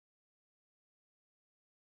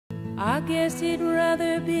I guess he'd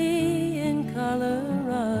rather be in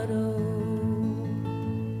Colorado.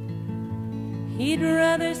 He'd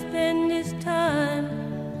rather spend his time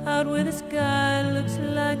out where the sky looks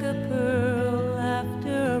like a pearl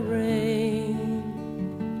after a rain.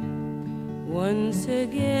 Once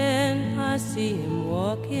again I see him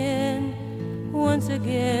walking, once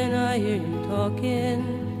again I hear him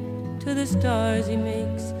talking to the stars he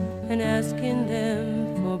makes and asking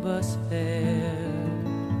them for bus fare.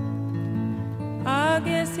 I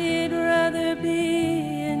guess he'd rather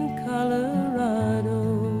be in Colorado.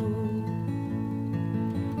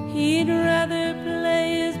 He'd rather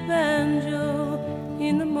play his banjo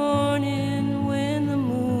in the morning when the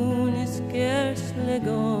moon is scarcely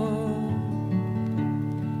gone.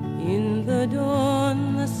 In the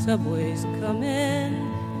dawn the subway's coming,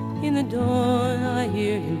 in the dawn I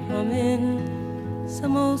hear him humming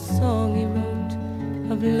some old song he wrote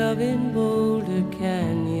of love in Boulder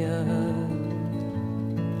Canyon.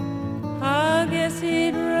 I guess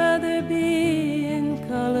he'd rather be in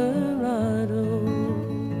Colorado.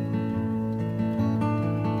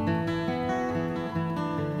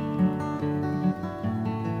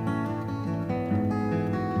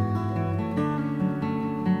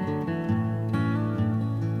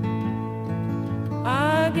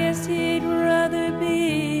 I guess he'd rather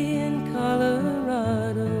be in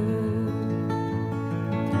Colorado.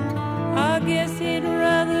 I guess he'd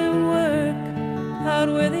rather work out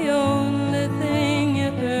where the only thing you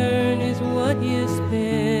earn is what you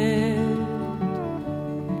spend.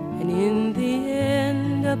 And in the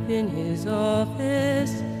end, up in his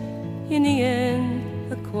office, in the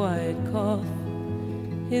end, a quiet cough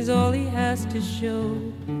is all he has to show.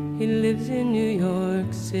 He lives in New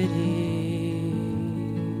York City.